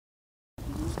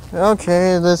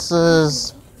Okay, this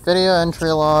is video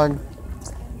entry log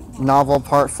novel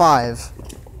part 5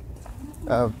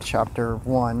 of chapter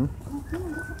 1.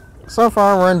 So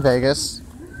far we're in Vegas.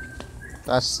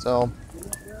 That's still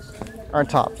our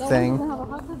top thing.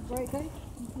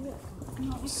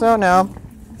 So now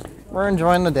we're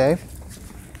enjoying the day.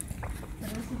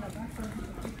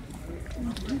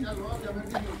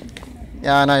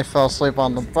 Yeah, and I fell asleep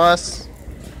on the bus.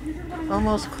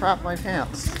 Almost crapped my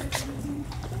pants.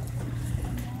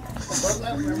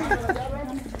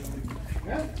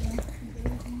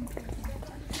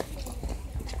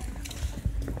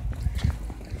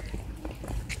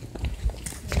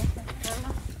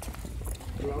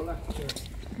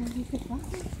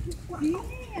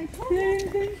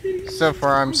 So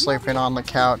far I'm sleeping on the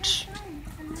couch.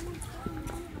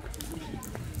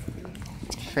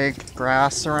 Fake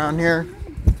grass around here.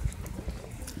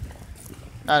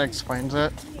 That explains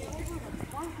it.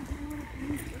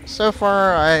 So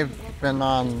far I've been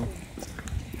on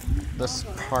this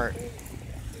part.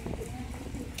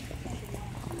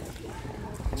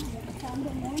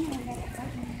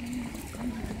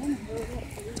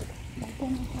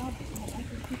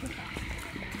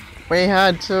 We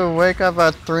had to wake up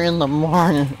at 3 in the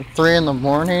morning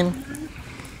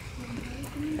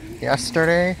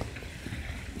yesterday.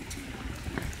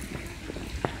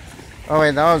 Oh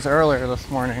wait, that was earlier this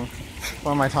morning.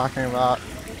 What am I talking about?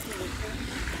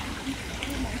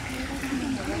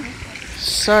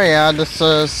 So yeah, this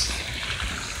is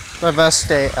the best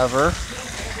day ever.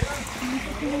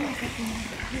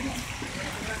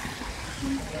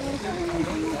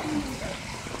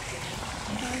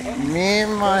 Me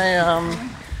and my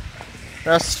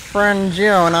best friend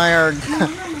Gio and I are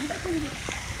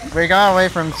we got away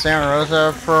from Santa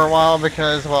Rosa for a while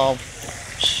because, well,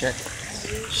 shit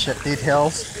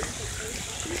details.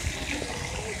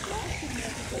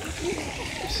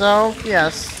 So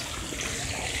yes,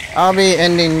 I'll be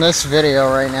ending this video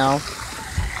right now.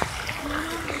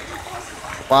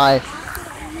 Bye.